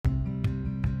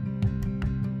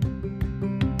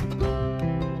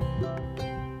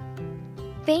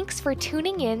Thanks for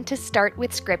tuning in to Start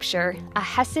with Scripture, a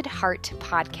Hesed Heart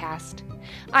podcast.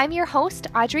 I'm your host,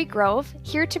 Audrey Grove,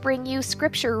 here to bring you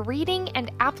scripture reading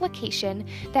and application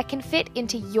that can fit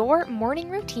into your morning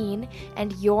routine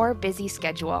and your busy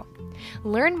schedule.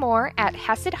 Learn more at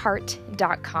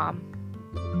HesedHeart.com.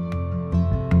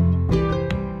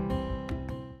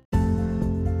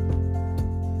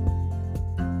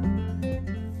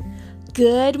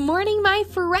 Good morning, my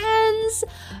friends!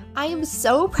 I am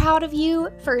so proud of you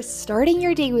for starting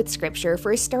your day with scripture,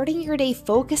 for starting your day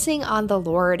focusing on the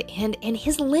Lord and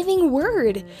His living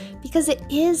word, because it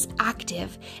is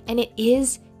active and it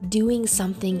is doing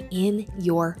something in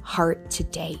your heart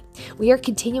today. We are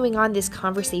continuing on this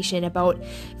conversation about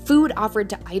food offered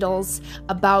to idols,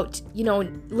 about,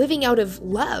 living out of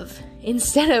love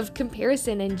instead of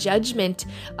comparison and judgment,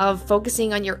 of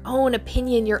focusing on your own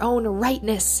opinion, your own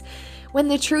rightness, when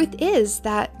the truth is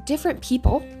that different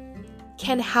people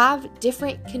can have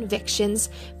different convictions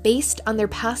based on their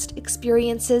past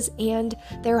experiences and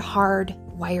their hard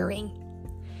wiring.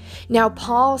 Now,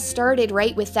 Paul started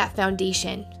right with that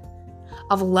foundation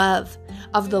of love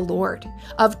of the Lord,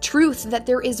 of truth that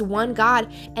there is one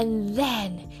God, and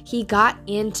then he got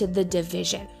into the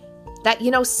division. That,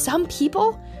 some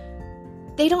people,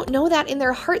 they don't know that in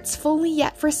their hearts fully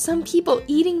yet. For some people,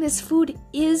 eating this food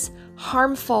is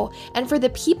harmful. And for the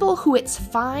people who it's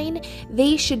fine,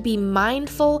 they should be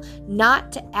mindful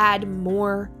not to add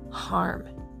more harm.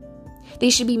 They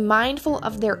should be mindful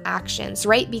of their actions,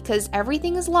 right? Because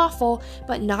everything is lawful,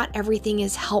 but not everything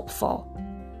is helpful.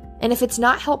 And if it's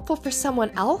not helpful for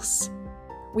someone else,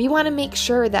 we want to make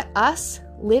sure that us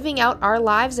living out our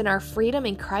lives and our freedom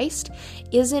in Christ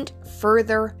isn't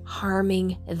further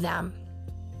harming them.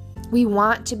 We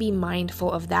want to be mindful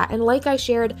of that. And like I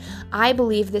shared, I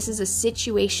believe this is a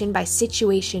situation by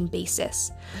situation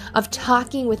basis of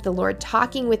talking with the Lord,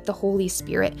 talking with the Holy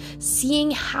Spirit,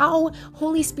 seeing how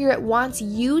Holy Spirit wants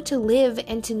you to live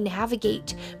and to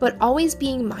navigate, but always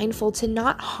being mindful to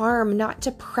not harm, not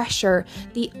to pressure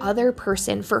the other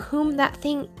person for whom that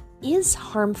thing is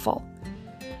harmful,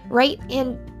 right?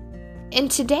 And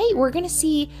today we're going to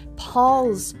see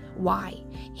Paul's why,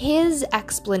 his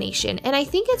explanation. And I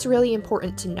think it's really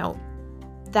important to note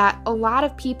that a lot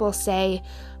of people say,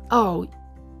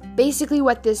 basically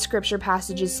what this scripture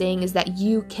passage is saying is that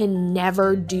you can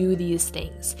never do these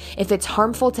things. If it's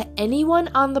harmful to anyone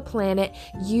on the planet,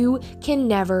 you can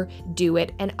never do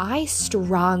it. And I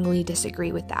strongly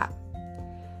disagree with that.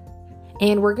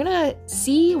 And we're going to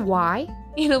see why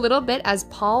in a little bit. As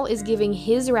Paul is giving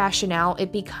his rationale,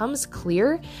 it becomes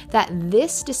clear that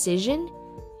this decision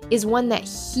is one that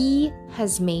he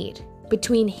has made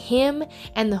between him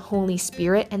and the Holy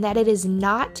Spirit, and that it is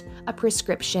not a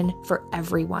prescription for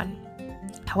everyone.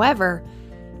 However,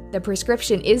 the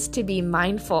prescription is to be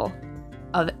mindful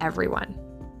of everyone,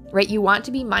 right? You want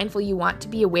to be mindful, you want to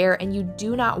be aware, and you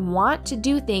do not want to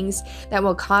do things that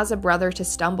will cause a brother to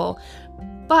stumble.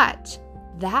 But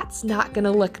that's not going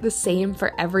to look the same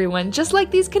for everyone, just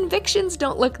like these convictions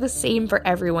don't look the same for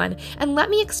everyone. And let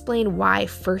me explain why,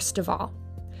 first of all.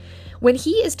 When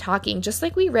he is talking, just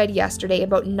like we read yesterday,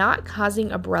 about not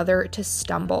causing a brother to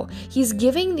stumble, he's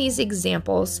giving these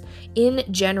examples in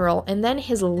general, and then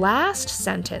his last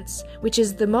sentence, which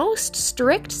is the most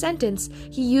strict sentence,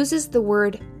 he uses the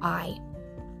word I.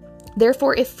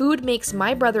 Therefore, if food makes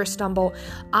my brother stumble,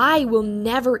 I will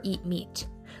never eat meat,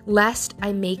 lest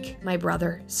I make my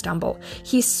brother stumble.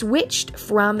 He switched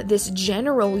from this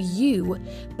general you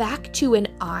back to an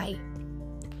I,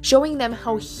 showing them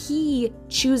how he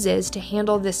chooses to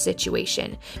handle this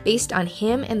situation based on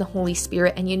him and the Holy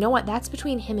Spirit. And you know what? That's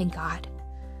between him and God.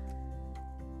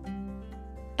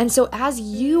 And so as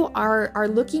you are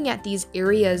looking at these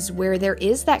areas where there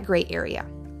is that gray area,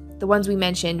 the ones we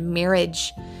mentioned,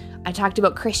 marriage, I talked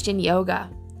about Christian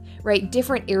yoga, right?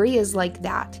 Different areas like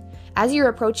that. As you're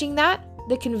approaching that,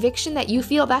 the conviction that you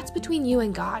feel, that's between you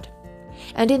and God.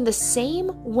 And in the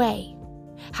same way,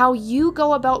 how you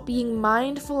go about being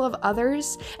mindful of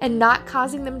others and not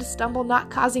causing them to stumble, not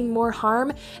causing more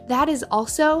harm, that is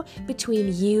also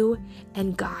between you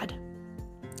and God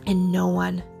and no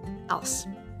one else.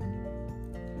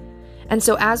 And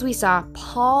so as we saw,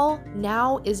 Paul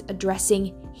now is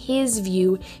addressing his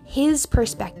view, his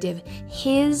perspective,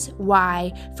 his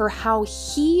why for how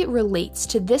he relates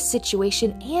to this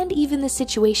situation and even the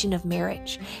situation of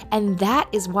marriage. And that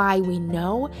is why we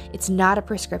know it's not a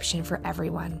prescription for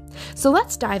everyone. So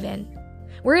let's dive in.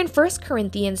 We're in 1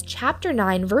 Corinthians chapter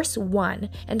 9, verse 1,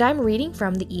 and I'm reading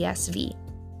from the ESV.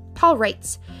 Paul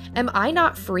writes, "Am I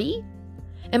not free?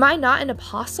 Am I not an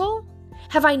apostle?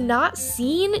 Have I not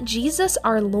seen Jesus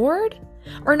our Lord?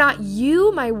 Are not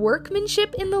you my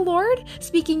workmanship in the Lord?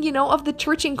 Speaking, of the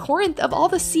church in Corinth, of all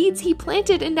the seeds he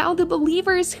planted and now the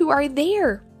believers who are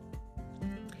there.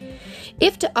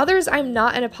 If to others I'm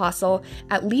not an apostle,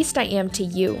 at least I am to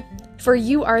you. For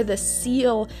you are the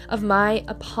seal of my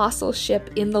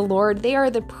apostleship in the Lord. They are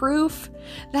the proof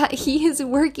that he is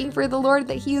working for the Lord,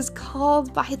 that he is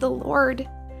called by the Lord.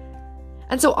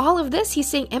 And so all of this, he's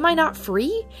saying, am I not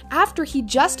free? After he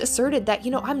just asserted that,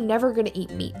 I'm never going to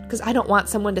eat meat because I don't want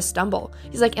someone to stumble.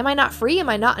 He's like, am I not free? Am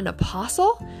I not an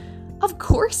apostle? Of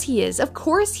course he is. Of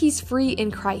course he's free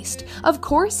in Christ. Of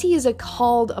course he is a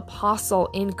called apostle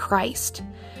in Christ.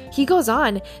 He goes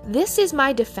on, this is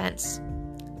my defense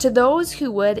to those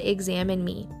who would examine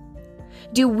me.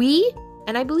 Do we,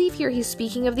 and I believe here he's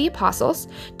speaking of the apostles,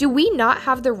 do we not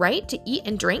have the right to eat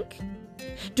and drink?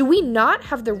 Do we not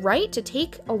have the right to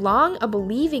take along a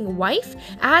believing wife,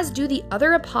 as do the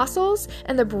other apostles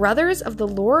and the brothers of the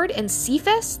Lord and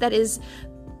Cephas, that is,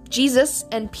 Jesus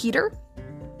and Peter?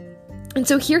 And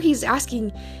so here he's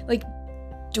asking,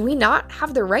 do we not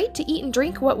have the right to eat and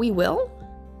drink what we will?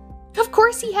 Of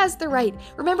course he has the right.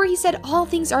 Remember, he said all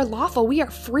things are lawful. We are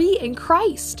free in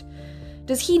Christ.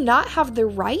 Does he not have the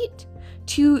right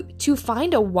to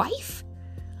find a wife?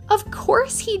 Of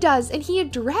course he does, and he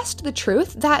addressed the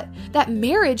truth that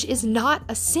marriage is not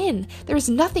a sin. There's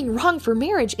nothing wrong for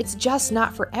marriage, it's just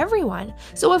not for everyone.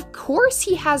 So of course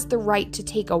he has the right to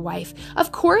take a wife.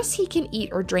 Of course he can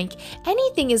eat or drink.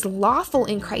 Anything is lawful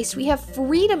in Christ. We have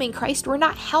freedom in Christ. We're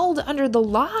not held under the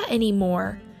law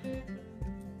anymore.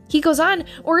 He goes on,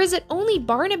 or is it only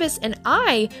Barnabas and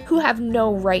I who have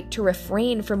no right to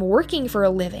refrain from working for a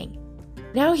living?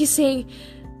 Now he's saying,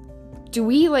 do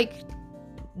we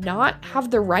not have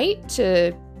the right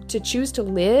to choose to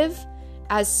live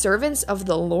as servants of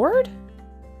the Lord?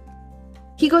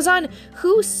 He goes on,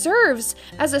 who serves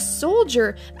as a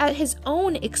soldier at his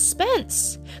own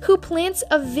expense? Who plants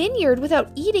a vineyard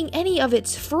without eating any of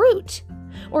its fruit?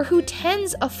 Or who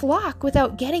tends a flock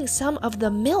without getting some of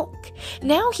the milk?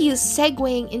 Now he is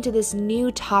segueing into this new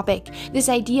topic, this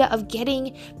idea of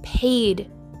getting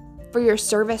paid for your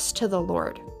service to the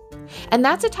Lord. And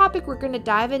that's a topic we're going to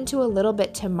dive into a little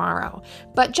bit tomorrow.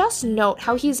 But just note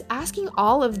how he's asking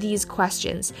all of these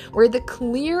questions where the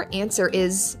clear answer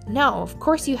is no, of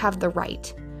course you have the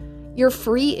right. You're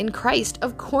free in Christ.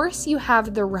 Of course you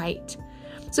have the right.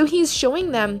 So he's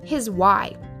showing them his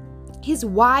why. His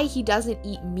why he doesn't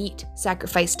eat meat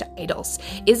sacrificed to idols.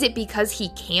 Is it because he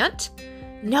can't?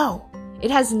 No,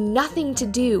 it has nothing to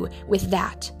do with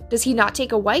that. Does he not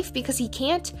take a wife because he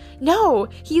can't? No,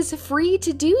 he's free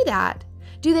to do that.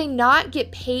 Do they not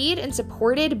get paid and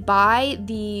supported by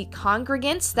the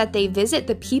congregants that they visit,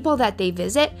 the people that they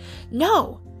visit?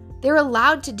 No, they're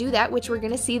allowed to do that, which we're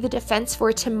going to see the defense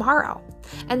for tomorrow.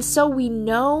 And so we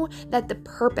know that the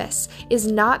purpose is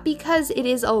not because it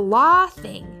is a law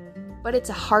thing, but it's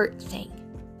a heart thing.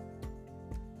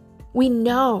 We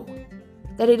know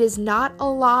that it is not a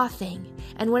law thing.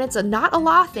 And when it's not a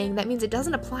law thing, that means it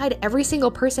doesn't apply to every single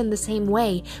person the same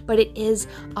way, but it is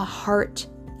a heart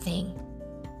thing.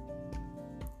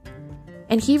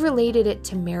 And he related it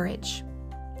to marriage.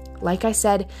 Like I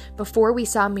said before, we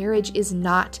saw marriage is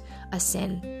not a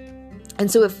sin.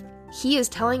 And so if he is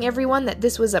telling everyone that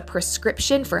this was a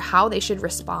prescription for how they should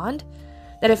respond,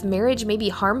 that if marriage may be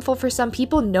harmful for some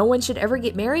people, no one should ever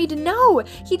get married? No,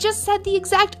 he just said the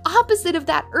exact opposite of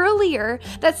that earlier,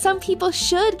 that some people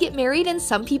should get married and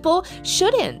some people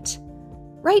shouldn't,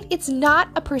 right? It's not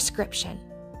a prescription.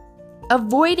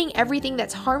 Avoiding everything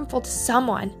that's harmful to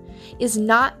someone is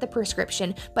not the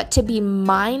prescription, but to be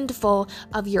mindful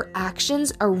of your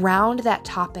actions around that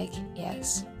topic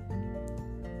is.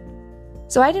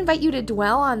 So I'd invite you to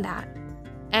dwell on that.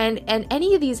 And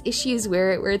any of these issues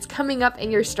where it's coming up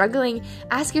and you're struggling,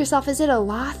 ask yourself, is it a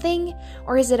law thing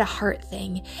or is it a heart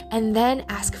thing? And then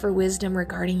ask for wisdom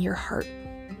regarding your heart.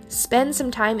 Spend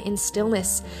some time in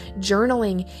stillness,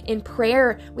 journaling, in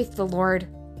prayer with the Lord,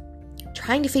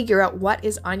 trying to figure out what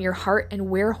is on your heart and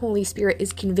where Holy Spirit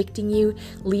is convicting you,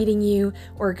 leading you,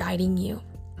 or guiding you.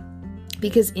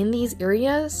 Because in these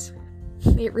areas,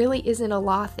 it really isn't a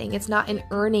law thing. It's not an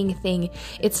earning thing.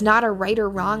 It's not a right or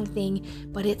wrong thing,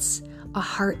 but it's a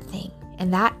heart thing.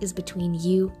 And that is between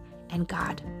you and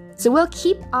God. So we'll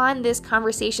keep on this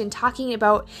conversation talking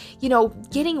about,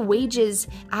 getting wages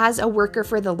as a worker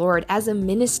for the Lord, as a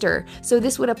minister. So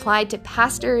this would apply to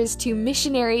pastors, to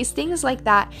missionaries, things like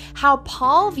that, how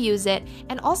Paul views it,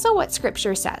 and also what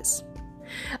Scripture says.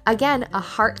 Again, a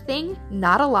heart thing,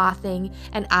 not a law thing,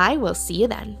 and I will see you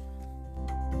then.